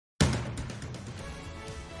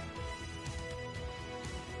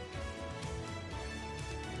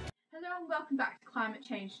Hello and welcome back to Climate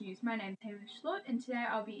Change News. My name is Hamish Slott and today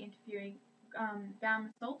I'll be interviewing Valma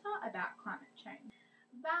Salter about climate change.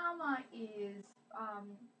 Valma is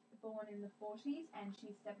born in the 40s and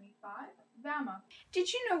she's 75. Valma,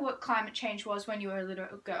 did you know what climate change was when you were a little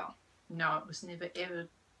girl? No, it was never ever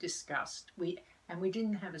discussed. We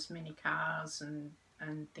didn't have as many cars and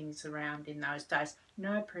things around in those days.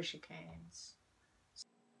 No pressure cans.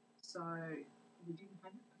 So we didn't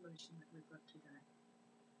have the pollution that we've got today.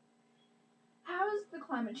 How has the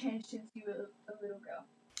climate changed since you were a little girl?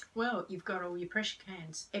 Well, you've got all your pressure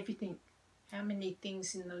cans, everything. How many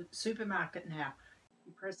things in the supermarket now?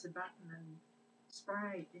 You press a button and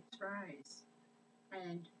spray, it sprays.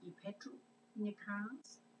 And your petrol in your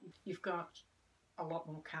cars. You've got a lot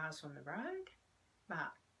more cars on the road,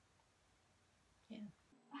 but yeah.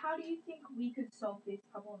 How do you think we could solve these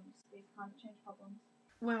problems, these climate change problems?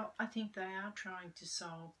 Well, I think they are trying to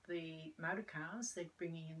solve the motor cars. They're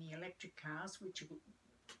bringing in the electric cars, which will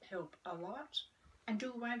help a lot, and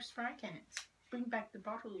do away with spray cans. Bring back the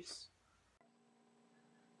bottles.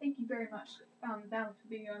 Thank you very much, Valma, for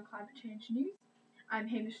being on Climate Change News. I'm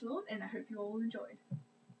Hamish Lord and I hope you all enjoyed.